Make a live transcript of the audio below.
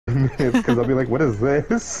It's because I'll be like, what is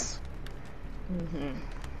this?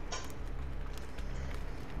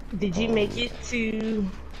 Did you make it to...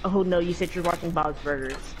 Oh no, you said you're watching Bob's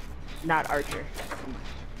Burgers, not Archer.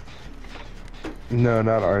 No,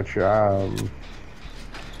 not Archer.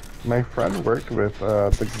 My friend worked with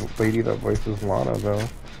the lady that voices Lana, though.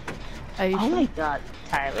 Oh my god,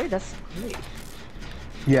 Tyler, that's great.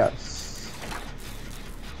 Yes.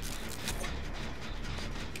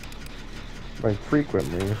 Like,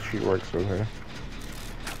 frequently, she works with her.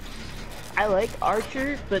 I like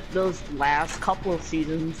Archer, but those last couple of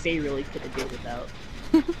seasons, they really could have did without.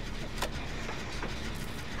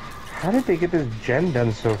 How did they get this gen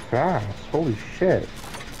done so fast? Holy shit.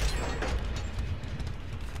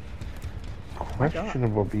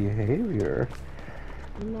 Questionable behavior.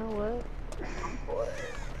 You know what?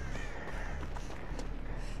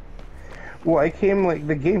 Well, I came, like,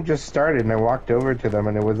 the game just started and I walked over to them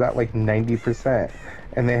and it was at like 90%.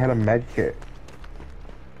 And they had a med kit.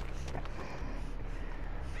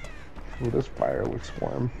 Ooh, this fire looks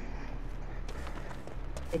warm.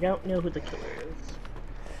 I don't know who the killer is.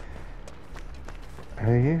 I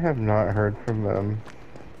have not heard from them.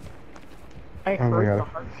 I Oh my heard the god.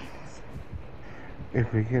 heartbeats.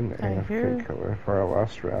 If we can AFK killer for our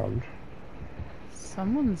last round.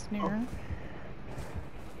 Someone's near.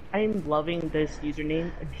 I'm loving this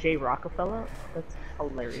username, J Rockefeller. That's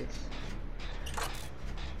hilarious.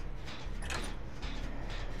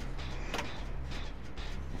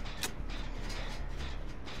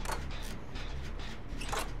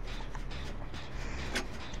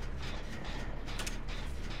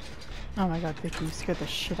 Oh my god, Vicky, you scared the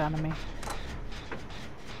shit out of me.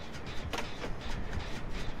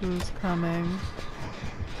 Who's coming?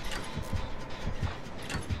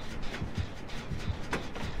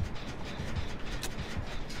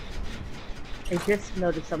 I just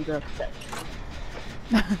noticed something upset.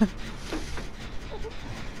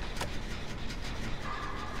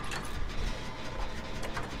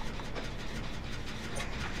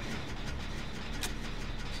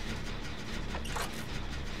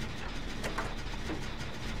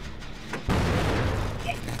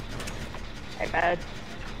 My bad.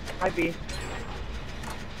 Might be.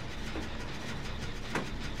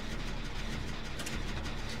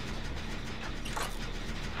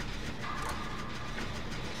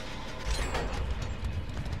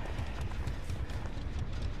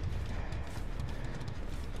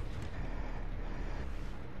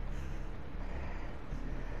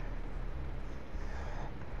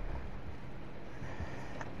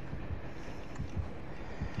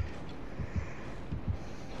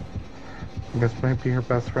 This might be her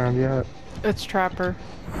best round yet. It's Trapper.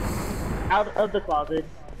 Out of the closet.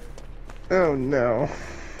 Oh no.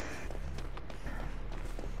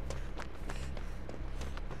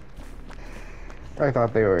 I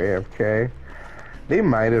thought they were AFK. They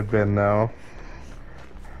might have been though.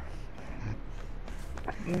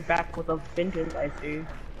 I'm back with a vengeance, I see.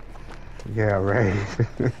 Yeah, right.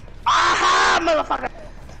 Aha, motherfucker!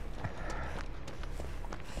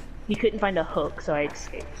 He couldn't find a hook, so I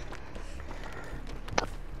escaped.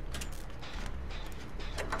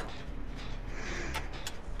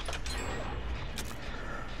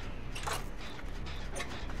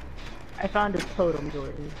 I found a totem,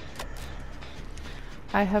 Jordan.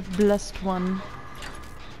 I have blessed one.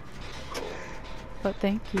 But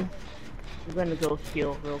thank you. I'm gonna go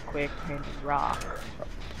heal real quick and rock.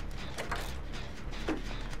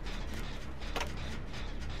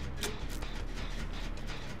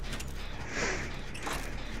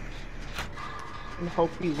 And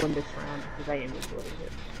hope we win this round because I am enjoying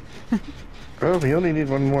it. Oh, we only need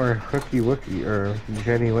one more Hooky Wookie or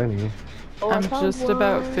Jenny Lenny. Oh, I'm just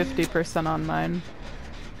about 50% on mine.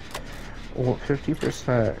 Well,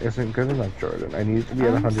 50% isn't good enough, Jordan. I need to be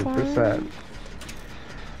at 100%. Sorry.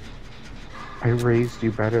 I raised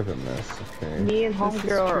you better than this, okay? Me and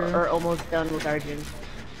Homegirl are almost done with our gym.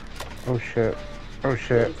 Oh shit. Oh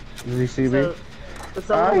shit. Did he see me?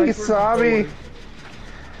 So He saw me!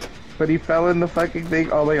 But he fell in the fucking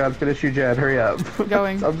thing. Oh my god, finish your gen, hurry up.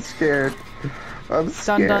 Going. I'm scared. I'm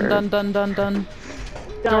scared. Done.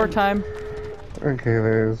 Door time. Okay,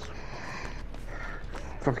 there's...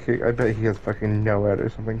 Fucking, I bet he has fucking NOED or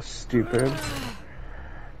something stupid.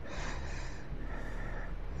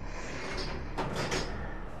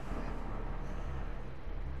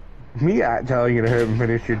 Me telling you to hit and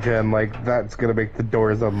finish your gen, like, that's gonna make the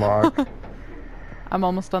doors unlock. I'm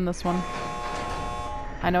almost on this one.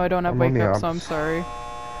 I know I don't have wake up, so I'm sorry.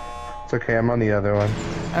 It's okay, I'm on the other one.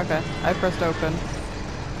 Okay, I pressed open.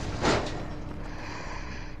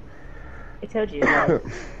 I told you,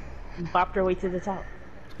 bopped our way to the top.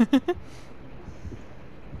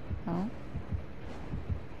 Oh.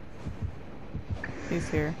 He's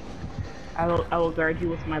here. I will guard you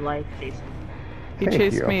with my life, Jason. He Thank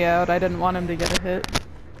chased you. me out. I didn't want him to get a hit.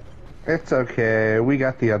 It's okay. We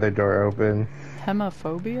got the other door open.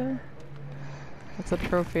 Hemophobia? That's a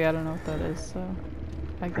trophy. I don't know what that is, so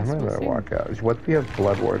I guess I'm we'll gonna see. walk out. What if we have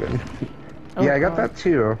Blood Warden? Oh, yeah, I got God. that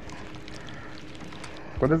too.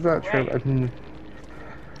 What is that? Right.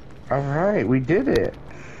 Alright, we did it.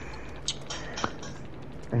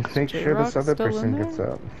 And make sure this J-Rock other still in person there? gets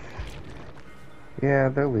up. Yeah,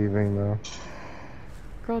 they're leaving though.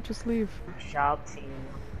 Girl, just leave. Good job, team.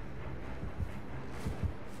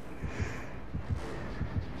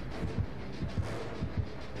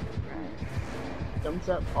 Thumbs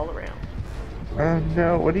up all around.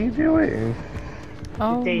 No, what are you doing?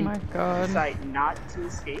 Oh Did they my god. decide not to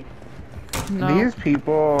escape? No. These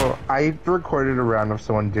people, I recorded a round of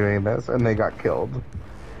someone doing this and they got killed.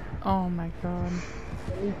 Oh my god.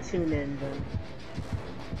 Let me tune in then.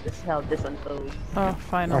 This is how this unfolds. Oh,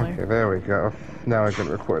 finally. Okay, there we go. Now I can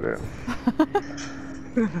record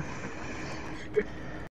it.